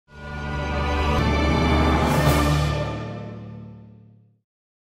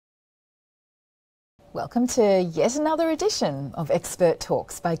Welcome to yet another edition of Expert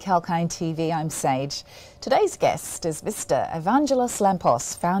Talks by Kalkine TV. I'm Sage. Today's guest is Mr. Evangelos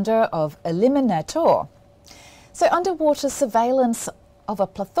Lampos, founder of Eliminatore. So underwater surveillance of a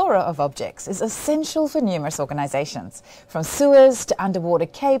plethora of objects is essential for numerous organisations, from sewers to underwater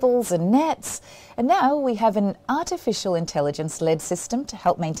cables and nets. And now we have an artificial intelligence-led system to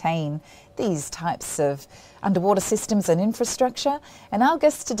help maintain these types of underwater systems and infrastructure. And our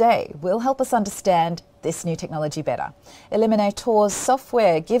guest today will help us understand this new technology better. Eliminatore's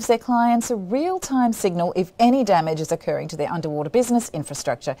software gives their clients a real-time signal if any damage is occurring to their underwater business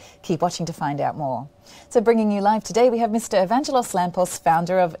infrastructure. Keep watching to find out more. So bringing you live today, we have Mr. Evangelos Lampos,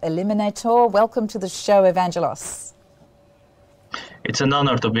 founder of Eliminatore. Welcome to the show, Evangelos. It's an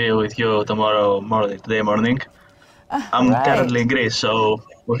honor to be with you today morning. I'm currently in Greece, so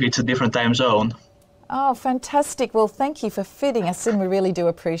it's a different time zone. Oh, fantastic. Well, thank you for fitting us in. We really do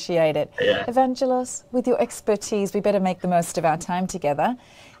appreciate it. Yeah. Evangelos, with your expertise, we better make the most of our time together.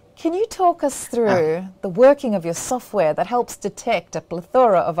 Can you talk us through the working of your software that helps detect a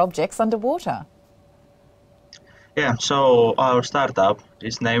plethora of objects underwater? Yeah, so our startup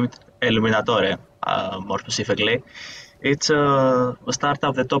is named Eliminatore, more specifically. It's a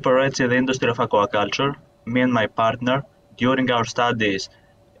startup that operates in the industry of aquaculture. Me and my partner, during our studies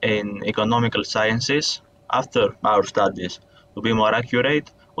in economical sciences, after our studies, to be more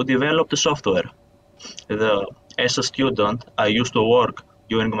accurate, we developed the software. As a student, I used to work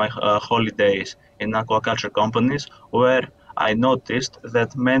during my holidays in aquaculture companies, where I noticed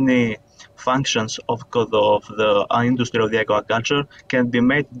that many functions of the industry of the aquaculture can be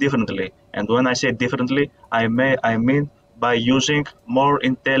made differently. And when I say differently, I mean by using more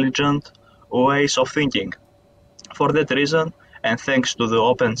intelligent ways of thinking. For that reason, and thanks to the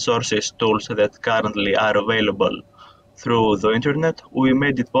open sources tools that currently are available through the internet, we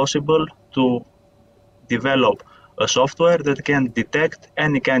made it possible to develop a software that can detect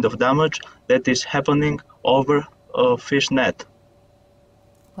any kind of damage that is happening over a fish net.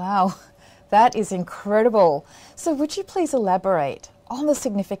 Wow, that is incredible. So would you please elaborate on the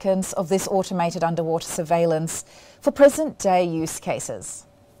significance of this automated underwater surveillance for present-day use cases?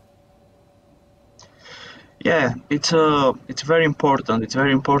 Yeah, it's very important. It's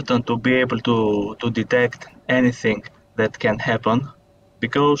very important to be able to detect anything that can happen,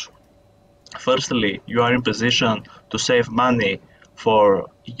 because firstly, you are in position to save money for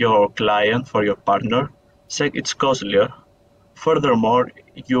your client, for your partner. It's costlier. Furthermore,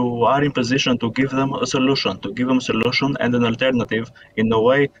 you are in position to give them a solution, and an alternative in a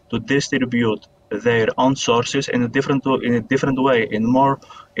way to distribute their own sources in a different way,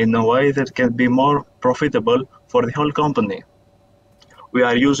 in a way that can be more profitable for the whole company. We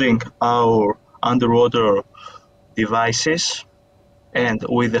are using our underwater devices, and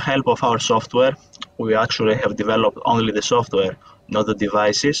with the help of our software, we actually have developed only the software, not the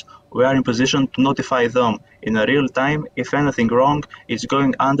devices. We are in position to notify them in a real time if anything wrong is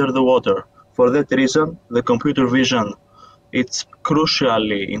going under the water. For that reason, the computer vision, it's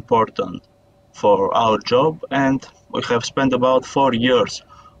crucially important for our job, and we have spent about 4 years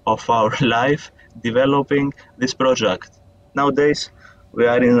of our life developing this project. Nowadays, we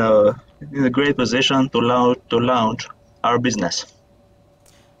are in a great position to launch our business.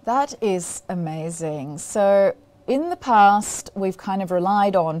 That is amazing. So in the past, we've kind of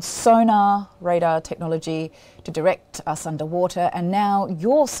relied on sonar, radar technology to direct us underwater, and now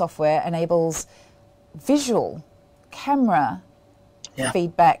your software enables visual camera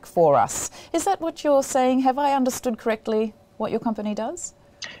feedback for us. Is that what you're saying? Have I understood correctly what your company does?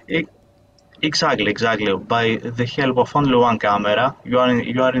 Exactly. By the help of only one camera, you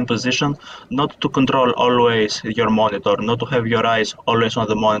are in position not to control always your monitor, not to have your eyes always on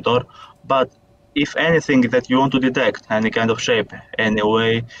the monitor, but if anything that you want to detect, any kind of shape,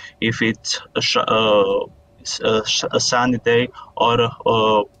 anyway, if it's a sunny day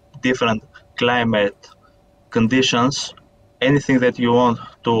or different climate conditions, anything that you want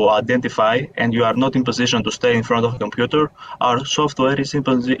to identify and you are not in position to stay in front of a computer, our software is in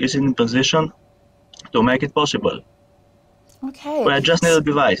position to make it possible. Okay. We just need a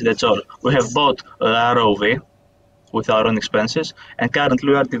device, that's all. We have bought an ROV with our own expenses, and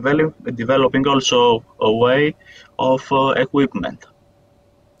currently we are developing also a way of equipment.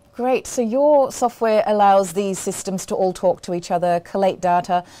 Great. So your software allows these systems to all talk to each other, collate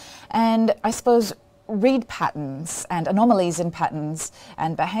data, and I suppose read patterns and anomalies in patterns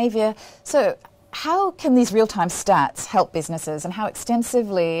and behavior. So how can these real-time stats help businesses, and how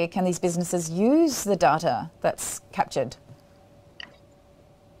extensively can these businesses use the data that's captured?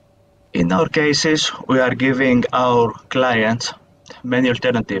 In our cases, we are giving our clients many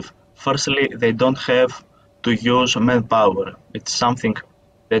alternatives. Firstly, they don't have to use manpower. It's something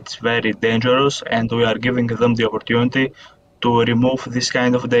that's very dangerous, and we are giving them the opportunity to remove this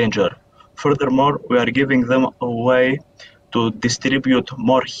kind of danger. Furthermore, we are giving them a way to distribute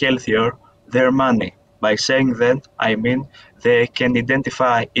more healthier their money. By saying that, I mean they can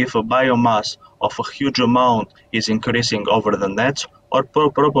identify if a biomass of a huge amount is increasing over the nets, or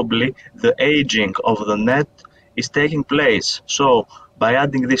probably the aging of the net is taking place. So, by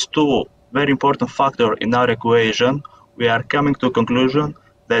adding these two very important factors in our equation, we are coming to a conclusion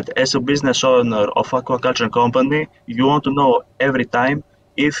that as a business owner of aquaculture company, you want to know every time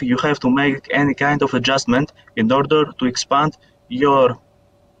if you have to make any kind of adjustment in order to expand your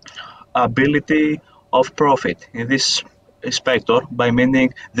ability of profit in this sector, by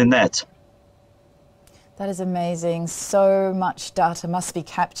meaning the net. That is amazing. So much data must be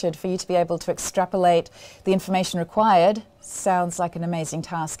captured for you to be able to extrapolate the information required. Sounds like an amazing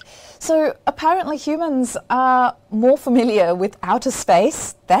task. So apparently humans are more familiar with outer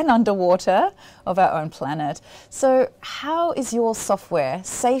space than underwater of our own planet. So how is your software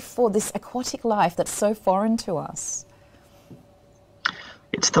safe for this aquatic life that's so foreign to us?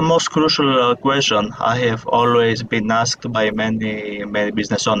 It's the most crucial question I have always been asked by many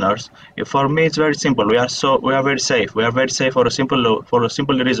business owners. For me, it's very simple. We are very safe. We are very safe for a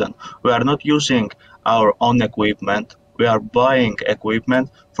simple reason. We are not using our own equipment. We are buying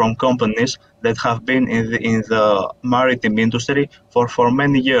equipment from companies that have been in the maritime industry for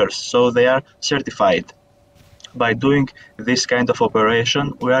many years, so they are certified. By doing this kind of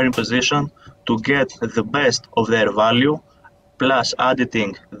operation, we are in position to get the best of their value, plus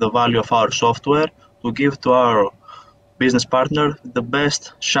editing the value of our software to give to our business partner the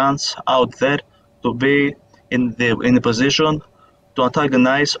best chance out there to be in the position to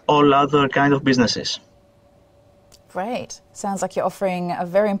antagonize all other kind of businesses. Great. Sounds like you're offering a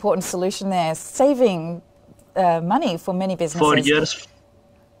very important solution there, saving money for many businesses.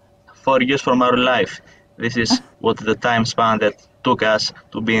 4 years from our life. This is what the time span that took us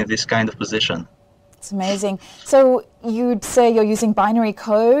to be in this kind of position. It's amazing. So you'd say you're using binary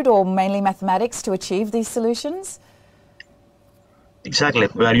code or mainly mathematics to achieve these solutions? Exactly.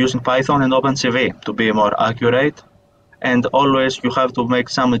 We are using Python and OpenCV to be more accurate. And always you have to make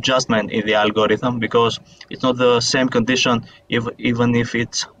some adjustment in the algorithm because it's not the same condition even if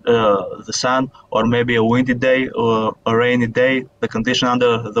it's the sun or maybe a windy day or a rainy day. The condition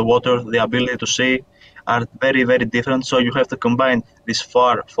under the water, the ability to see are very, very different. So you have to combine these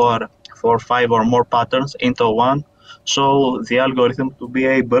four, five or more patterns into one. So the algorithm to be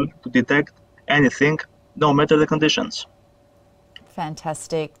able to detect anything, no matter the conditions.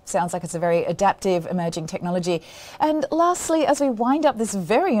 Fantastic. Sounds like it's a very adaptive emerging technology. And lastly, as we wind up this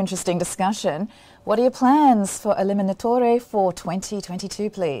very interesting discussion, what are your plans for Eliminatore for 2022,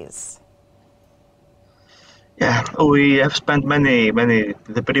 please? Yeah, we have spent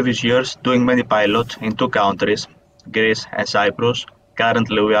the previous years doing many pilots in 2 countries, Greece and Cyprus.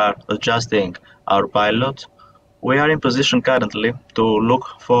 Currently, we are adjusting our pilots. We are in position currently to look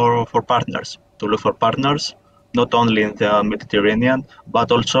for partners, not only in the Mediterranean,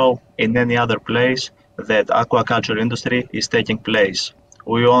 but also in any other place that aquaculture industry is taking place.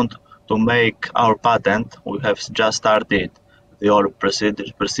 We want to make our patent. We have just started the whole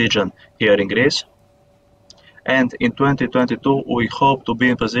procedure here in Greece. And in 2022, we hope to be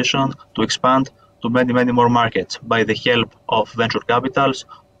in position to expand to many more markets by the help of venture capitals,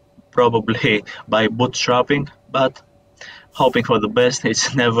 probably by bootstrapping, but hoping for the best,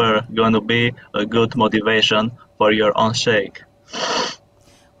 it's never going to be a good motivation for your own sake.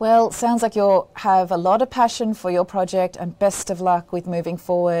 Well, sounds like you have a lot of passion for your project, and best of luck with moving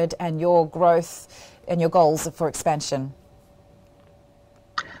forward and your growth and your goals for expansion.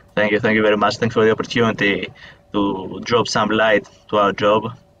 Thank you very much. Thanks for the opportunity to drop some light to our job.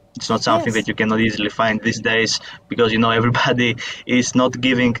 It's not something that you cannot easily find these days because, everybody is not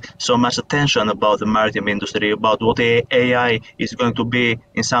giving so much attention about the maritime industry, about what AI is going to be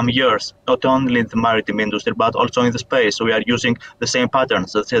in some years, not only in the maritime industry, but also in the space. So we are using the same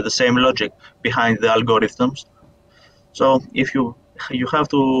patterns, the same logic behind the algorithms. So if you have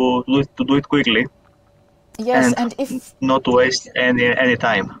to do it quickly, yes, and if not to waste any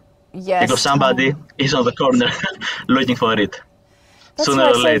time. Yes, because somebody is on the corner looking for it. That's sooner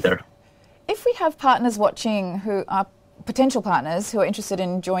right. or later. If we have partners watching who are potential partners who are interested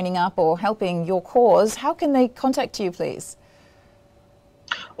in joining up or helping your cause, how can they contact you, please?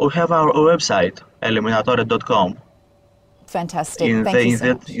 We have our website, eliminatore.com. Fantastic. Thank you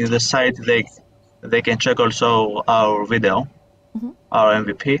so much. In the site, they can check also our video, our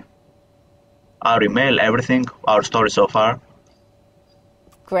MVP, our email, everything, our story so far.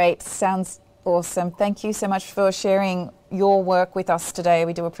 great. Sounds awesome. Thank you so much for sharing your work with us today.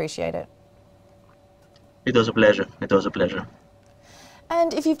 We do appreciate it. It was a pleasure. It was a pleasure.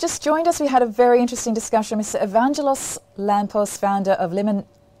 And if you've just joined us, we had a very interesting discussion with Mr. Evangelos Lampos, founder of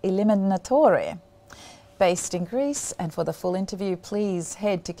Eliminatore, based in Greece. And for the full interview, please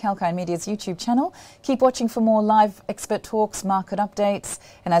head to Kalkine Media's YouTube channel. Keep watching for more live expert talks, market updates,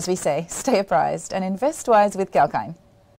 and as we say, stay apprised and invest wise with Kalkine.